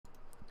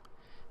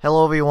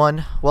Hello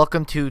everyone,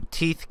 welcome to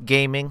Teeth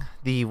Gaming,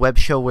 the web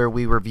show where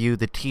we review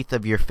the teeth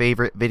of your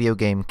favorite video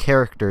game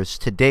characters.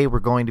 Today we're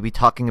going to be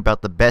talking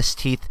about the best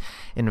teeth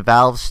in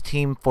Valve's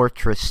Team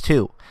Fortress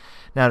 2.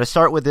 Now to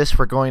start with this,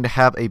 we're going to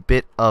have a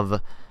bit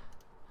of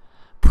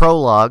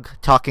prologue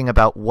talking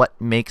about what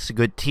makes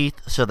good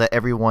teeth so that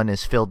everyone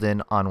is filled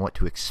in on what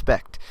to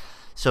expect.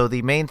 So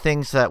the main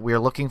things that we're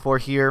looking for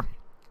here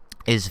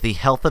is the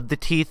health of the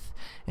teeth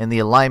and the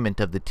alignment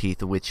of the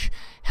teeth, which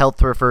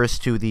health refers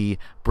to the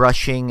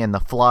brushing and the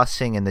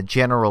flossing and the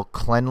general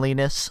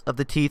cleanliness of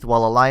the teeth,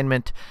 while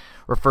alignment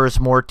refers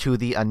more to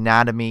the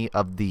anatomy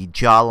of the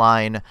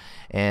jawline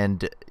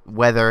and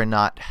whether or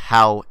not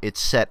how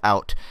it's set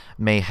out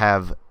may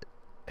have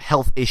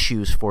health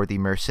issues for the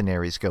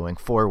mercenaries going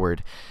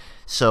forward.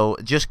 So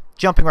just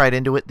jumping right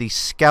into it, the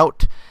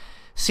Scout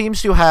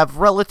seems to have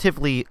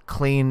relatively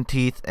clean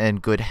teeth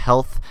and good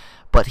health,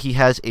 but he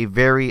has a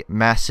very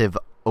massive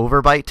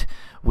overbite,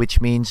 which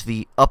means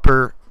the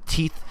upper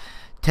teeth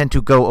tend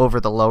to go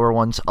over the lower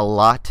ones a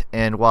lot.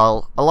 And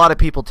while a lot of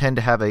people tend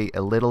to have a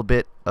little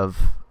bit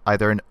of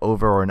either an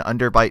over or an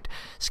underbite,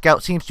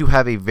 Scout seems to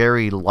have a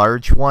very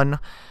large one,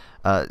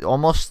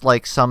 almost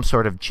like some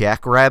sort of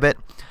jackrabbit.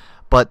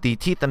 But the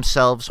teeth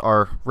themselves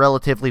are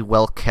relatively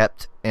well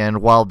kept,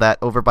 and while that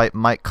overbite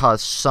might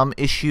cause some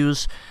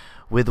issues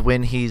with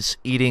when he's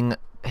eating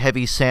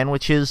heavy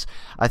sandwiches,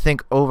 I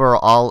think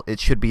overall it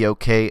should be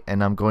okay,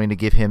 and I'm going to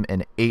give him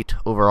an 8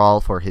 overall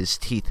for his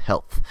teeth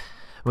health.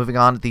 Moving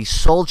on, the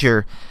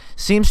Soldier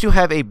seems to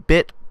have a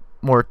bit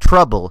more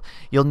trouble.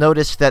 You'll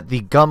notice that the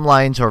gum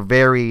lines are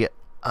very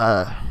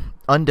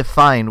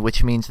undefined,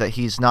 which means that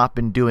he's not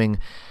been doing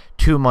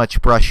too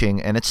much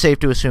brushing, and it's safe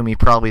to assume he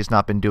probably has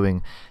not been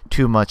doing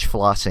too much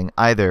flossing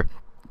either.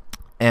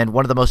 And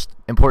one of the most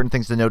important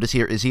things to notice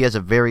here is he has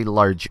a very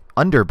large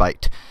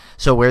underbite.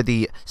 So where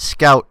the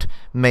Scout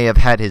may have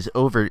had his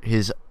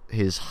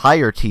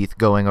higher teeth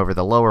going over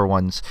the lower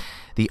ones,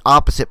 the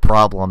opposite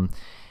problem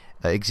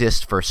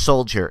exists for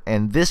Soldier.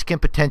 And this can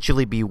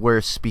potentially be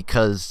worse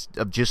because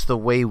of just the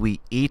way we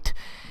eat.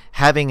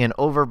 Having an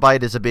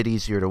overbite is a bit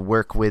easier to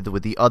work with.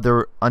 With the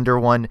other under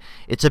one,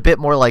 it's a bit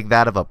more like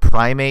that of a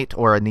primate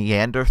or a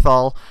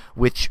Neanderthal,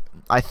 which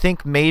I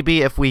think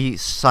maybe if we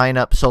sign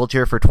up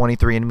Soldier for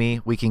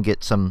 23andMe, we can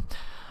get some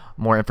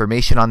more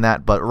information on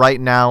that. But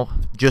right now,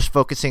 just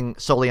focusing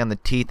solely on the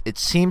teeth, it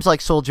seems like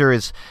Soldier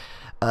is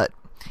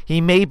he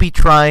may be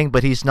trying,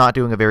 but he's not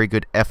doing a very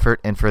good effort,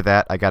 and for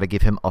that I gotta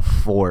give him a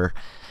 4.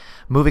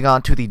 Moving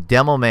on to the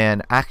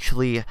Demoman,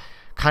 actually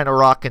kind of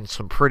rocking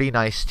some pretty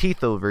nice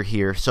teeth over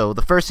here. So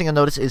the first thing you'll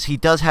notice is he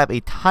does have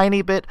a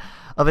tiny bit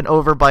of an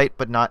overbite,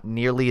 but not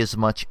nearly as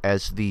much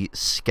as the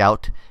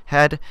Scout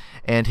had,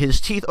 and his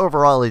teeth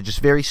overall are just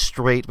very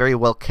straight, very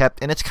well kept,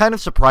 and it's kind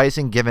of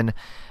surprising given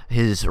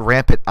his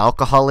rampant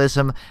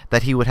alcoholism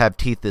that he would have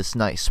teeth this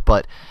nice.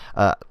 But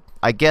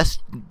I guess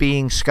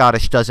being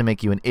Scottish doesn't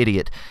make you an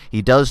idiot.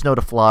 He does know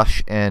to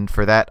floss, and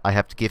for that I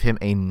have to give him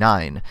a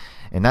 9,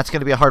 and that's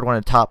going to be a hard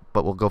one to top,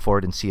 but we'll go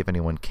forward and see if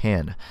anyone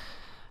can.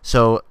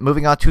 So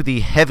moving on to the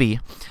Heavy.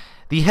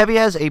 The Heavy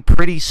has a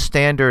pretty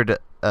standard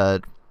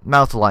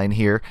mouth line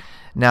here.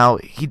 Now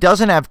he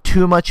doesn't have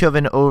too much of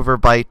an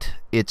overbite.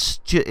 It's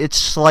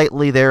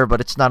slightly there, but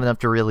it's not enough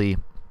to really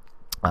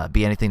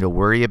be anything to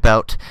worry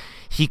about.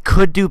 He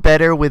could do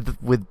better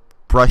with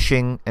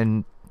brushing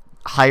and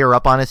higher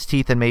up on his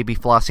teeth and maybe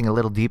flossing a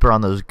little deeper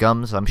on those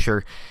gums. I'm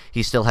sure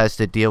he still has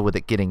to deal with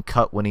it getting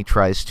cut when he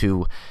tries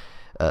to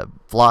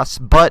floss,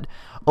 but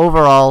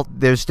overall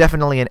there's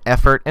definitely an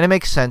effort, and it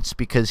makes sense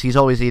because he's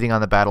always eating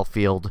on the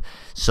battlefield.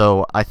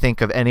 So I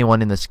think of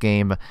anyone in this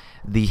game,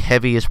 the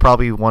Heavy is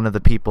probably one of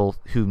the people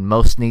who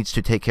most needs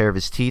to take care of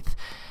his teeth.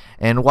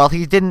 And while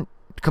he didn't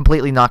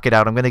completely knock it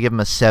out, I'm going to give him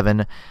a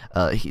 7.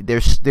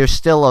 There's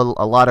still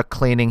a lot of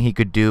cleaning he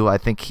could do. I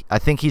think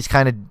he's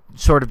kind of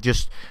sort of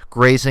just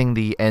grazing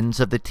the ends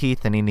of the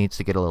teeth, and he needs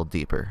to get a little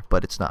deeper,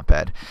 but it's not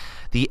bad.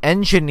 The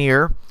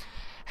Engineer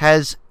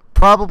has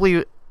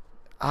probably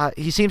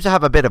he seems to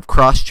have a bit of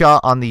cross jaw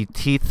on the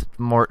teeth,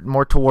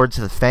 more towards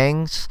the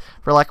fangs,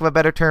 for lack of a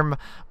better term.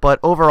 But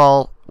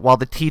overall, while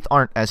the teeth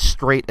aren't as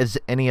straight as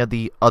any of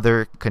the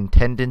other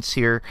contendants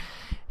here,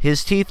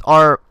 his teeth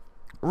are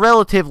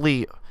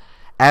relatively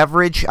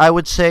average, I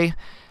would say.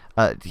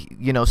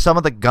 You know, some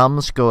of the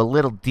gums go a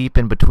little deep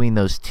in between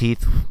those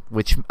teeth,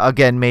 which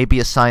again may be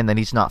a sign that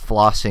he's not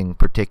flossing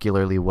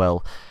particularly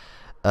well.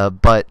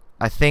 But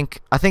I think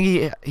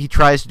he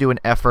tries to do an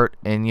effort,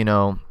 and you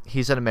know,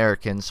 he's an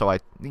American, so I'm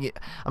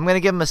gonna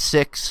give him a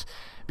 6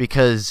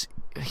 because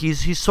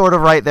he's sort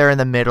of right there in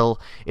the middle.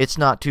 It's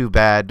not too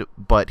bad,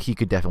 but he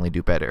could definitely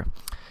do better.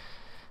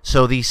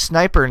 So the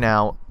Sniper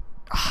now,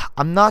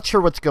 I'm not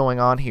sure what's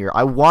going on here.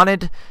 I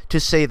wanted to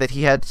say that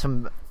he had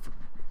some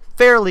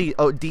fairly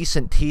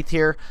decent teeth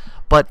here,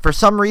 but for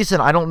some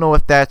reason I don't know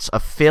if that's a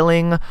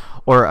filling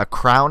or a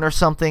crown or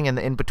something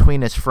in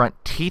between his front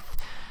teeth.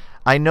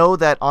 I know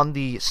that on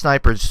the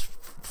Sniper's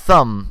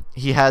thumb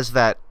he has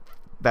that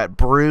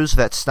bruise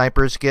that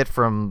snipers get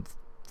from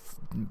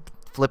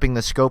flipping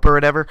the scope or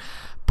whatever,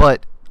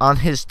 but on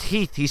his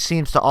teeth, he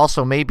seems to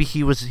also, maybe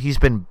he's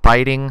been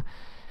biting.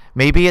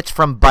 Maybe it's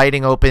from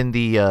biting open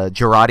the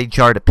Jarate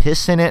jar to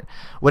piss in it.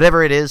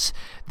 Whatever it is,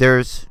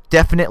 there's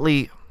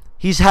definitely,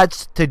 he's had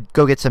to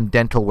go get some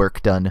dental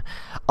work done.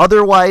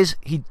 Otherwise,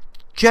 he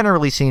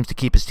generally seems to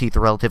keep his teeth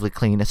relatively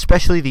clean,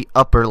 especially the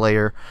upper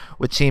layer,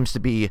 which seems to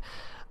be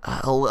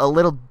a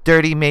little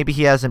dirty. Maybe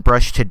he hasn't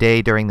brushed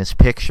today during this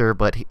picture,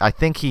 but I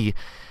think he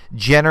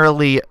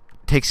generally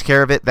takes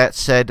care of it. That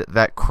said,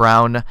 that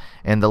crown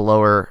and the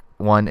lower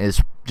one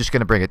is just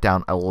going to bring it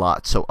down a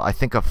lot. So I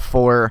think a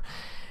 4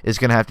 is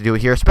going to have to do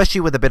it here,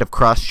 especially with a bit of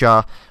cross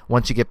jaw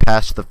once you get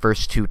past the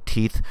first 2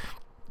 teeth.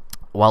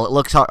 While it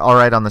looks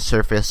alright on the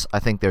surface, I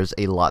think there's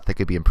a lot that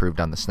could be improved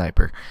on the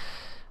Sniper.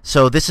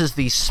 So this is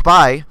the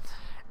Spy,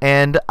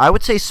 and I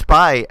would say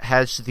Spy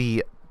has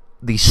the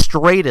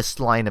straightest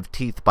line of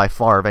teeth by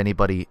far of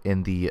anybody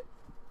in the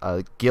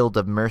Guild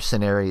of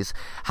Mercenaries.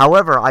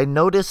 However, I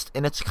noticed,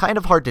 and it's kind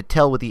of hard to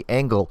tell with the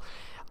angle,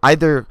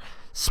 either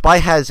Spy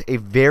has a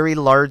very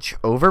large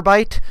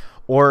overbite,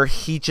 or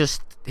he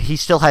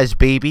still has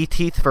baby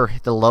teeth for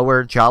the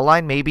lower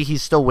jawline. Maybe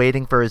he's still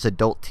waiting for his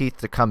adult teeth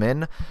to come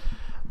in.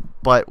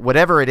 But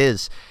whatever it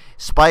is,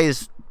 Spy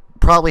is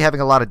probably having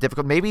a lot of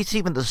difficulty. Maybe it's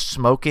even the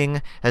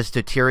smoking has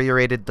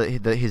deteriorated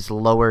his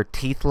lower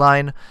teeth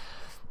line.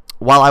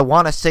 While I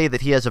want to say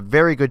that he has a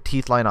very good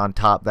teeth line on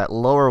top, that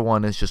lower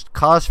one is just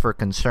cause for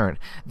concern.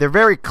 They're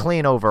very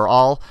clean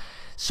overall,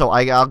 so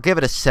I'll give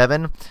it a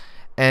 7.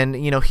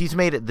 And, you know, he's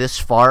made it this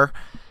far.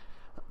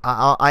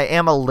 I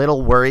am a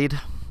little worried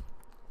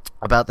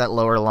about that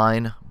lower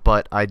line,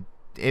 but I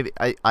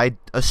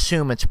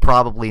assume it's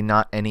probably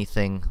not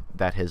anything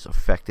that has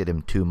affected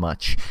him too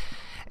much.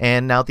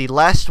 And now the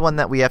last one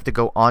that we have to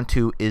go on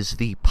to is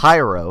the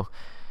Pyro,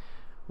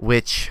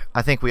 which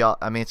I think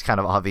I mean, it's kind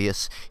of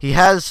obvious. He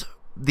has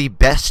the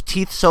best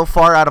teeth so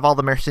far out of all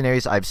the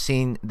mercenaries I've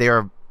seen. They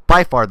are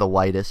by far the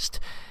whitest.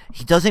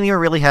 He doesn't even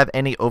really have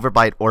any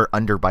overbite or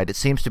underbite. It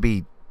seems to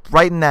be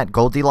right in that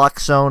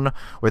Goldilocks zone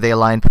where they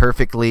align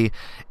perfectly.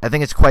 I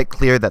think it's quite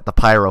clear that the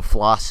Pyro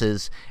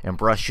flosses and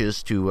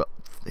brushes to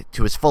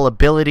his full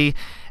ability,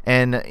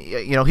 and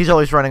you know, he's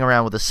always running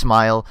around with a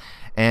smile,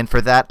 and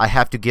for that I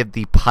have to give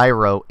the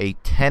Pyro a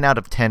 10 out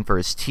of 10 for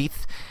his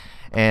teeth.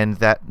 And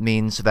that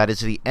means that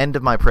is the end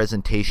of my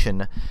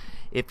presentation.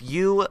 If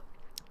you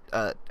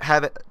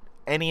have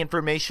any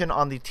information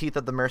on the teeth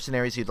of the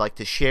mercenaries you'd like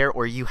to share,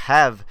 or you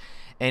have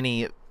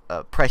any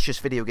precious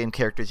video game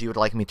characters you would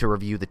like me to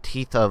review the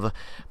teeth of,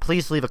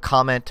 please leave a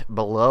comment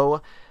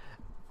below.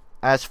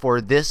 As for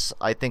this,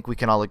 I think we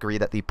can all agree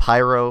that the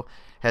Pyro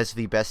has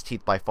the best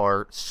teeth by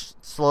far,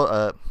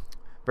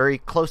 very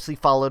closely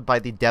followed by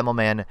the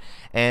Demoman,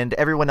 and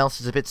everyone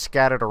else is a bit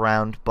scattered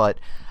around. But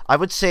I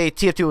would say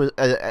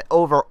TF2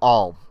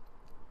 overall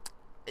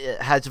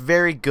has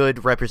very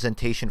good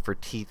representation for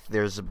teeth.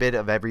 There's a bit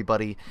of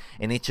everybody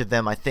in each of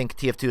them. I think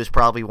TF2 is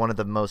probably one of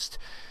the most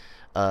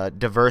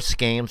diverse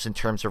games in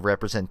terms of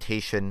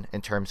representation,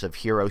 in terms of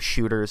hero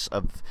shooters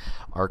of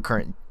our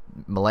current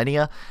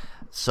millennia.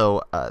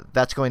 So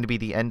that's going to be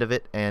the end of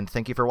it, and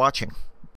thank you for watching.